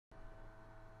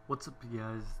What's up, you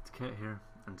guys? It's Kett here,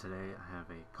 and today I have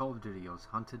a Call of Duty Ghosts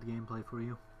Hunted gameplay for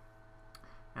you.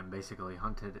 And basically,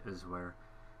 Hunted is where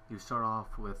you start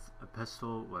off with a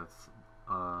pistol with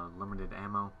limited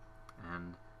ammo,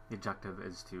 and the objective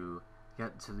is to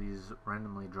get to these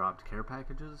randomly dropped care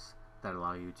packages that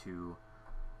allow you to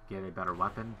get a better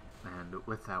weapon. And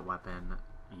with that weapon,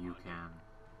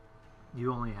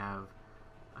 you only have,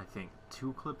 I think,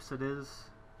 2 clips.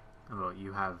 Well,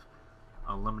 you have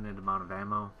a limited amount of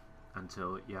ammo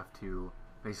until you have to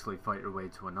basically fight your way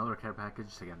to another care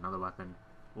package to get another weapon,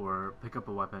 or pick up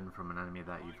a weapon from an enemy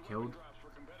that you've killed.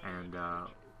 And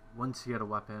once you get a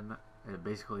weapon, it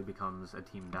basically becomes a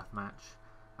team deathmatch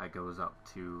that goes up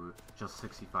to just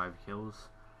 65 kills,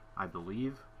 I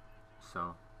believe.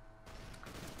 So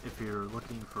if you're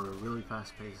looking for a really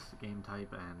fast-paced game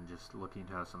type and just looking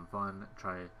to have some fun,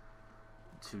 try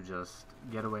to just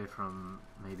get away from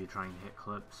maybe trying to hit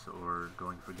clips or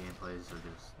going for gameplays or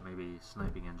just maybe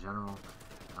sniping in general,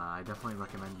 I definitely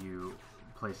recommend you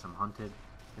play some Hunted.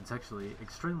 It's actually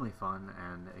extremely fun,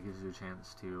 and it gives you a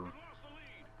chance to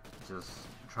just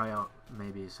try out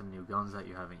maybe some new guns that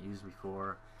you haven't used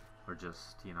before, or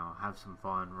just, you know, have some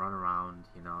fun, run around,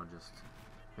 you know, just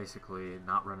basically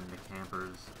not run into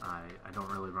campers. I don't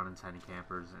really run into any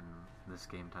campers in this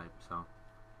game type, so.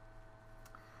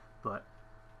 But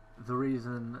the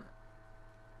reason,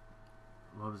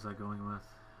 what was I going with?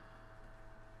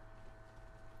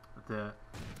 The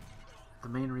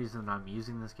main reason I'm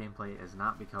using this gameplay is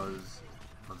not because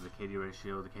of the KD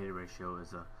ratio. The KD ratio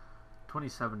is a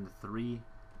 27-3,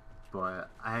 but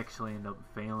I actually end up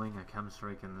failing a chem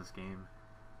strike in this game.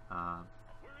 I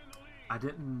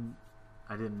didn't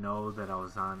know that I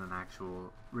was on an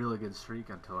actual really good streak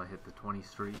until I hit the 20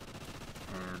 streak,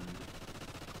 and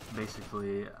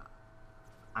basically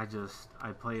I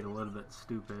played a little bit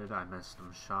stupid. I missed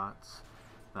some shots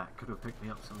that could have picked me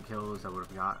up some kills that would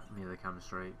have got me the chem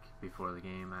strike before the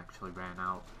game actually ran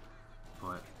out.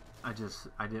 But I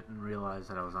didn't realize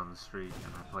that I was on the streak,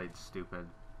 and I played stupid.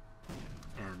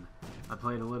 And I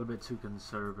played a little bit too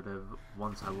conservative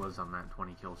once I was on that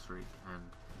 20 kill streak, and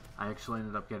I actually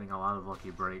ended up getting a lot of lucky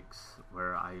breaks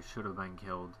where I should have been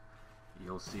killed.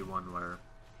 You'll see one where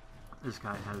this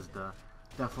guy has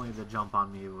definitely the jump on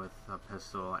me with a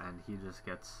pistol, and he just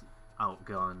gets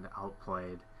outgunned,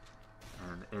 outplayed,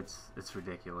 and it's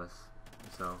ridiculous.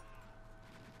 So,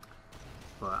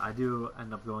 but I do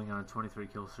end up going on a 23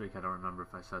 kill streak. I don't remember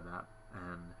if I said that,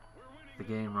 and the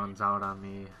game runs out on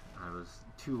me. I was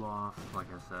 2 off, like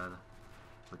I said,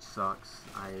 which sucks.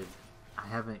 I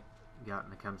haven't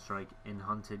gotten a chem strike in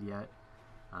Hunted yet.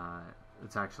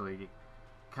 It's actually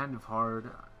kind of hard.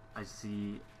 I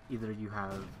see either you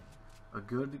have a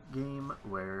good game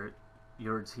where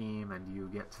your team and you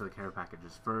get to the care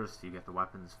packages first, you get the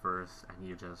weapons first, and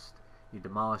you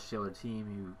demolish the other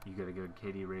team, you get a good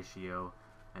KD ratio,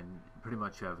 and pretty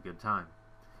much you have a good time.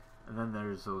 And then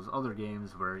there's those other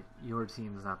games where your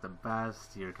team's not the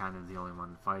best, you're kind of the only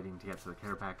one fighting to get to the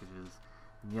care packages,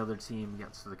 and the other team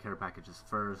gets to the care packages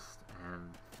first,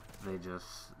 and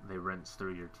they rinse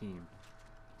through your team.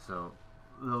 So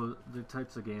the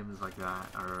types of games like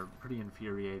that are pretty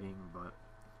infuriating, but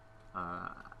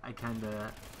I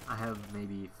have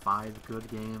maybe 5 good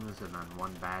games and then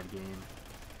 1 bad game.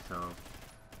 So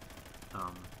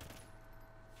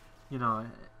you know,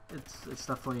 it's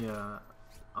definitely a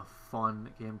fun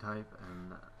game type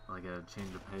and like a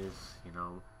change of pace. You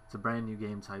know, it's a brand new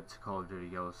game type to Call of Duty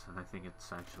Ghosts, and I think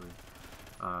it's actually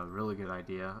a really good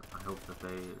idea. I hope that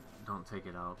they don't take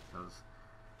it out, because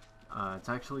it's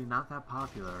actually not that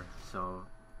popular. So,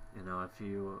 you know, if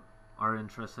you are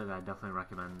interested, I definitely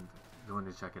recommend going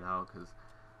to check it out, because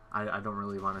I don't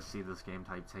really want to see this game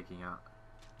type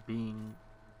being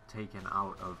taken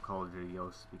out of Call of Duty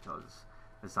Ghosts, because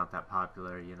it's not that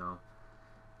popular, you know.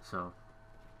 So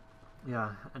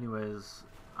yeah, anyways,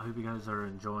 I hope you guys are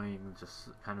enjoying just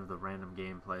kind of the random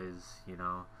gameplays, you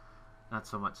know, not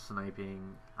so much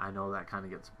sniping. I know that kind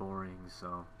of gets boring,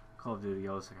 so Call of Duty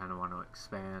Ghosts, I kind of want to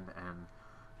expand and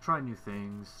try new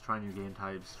things, try new game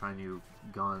types, try new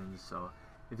guns. So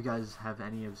if you guys have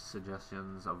any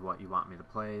suggestions of what you want me to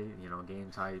play, you know, game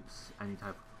types, any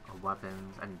type of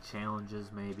weapons, any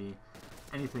challenges maybe,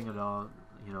 anything at all,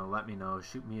 you know, let me know.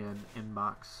 Shoot me an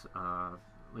inbox,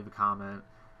 leave a comment,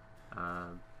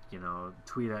 you know,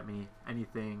 tweet at me,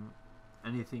 anything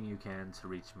you can to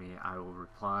reach me, I will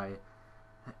reply.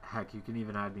 Heck, you can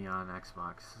even add me on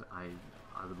Xbox. I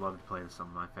would love to play with some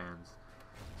of my fans.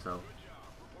 So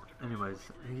anyways,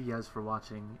 thank you guys for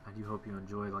watching. I do hope you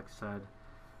enjoyed, like I said,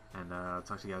 and I'll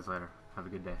talk to you guys later. Have a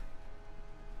good day.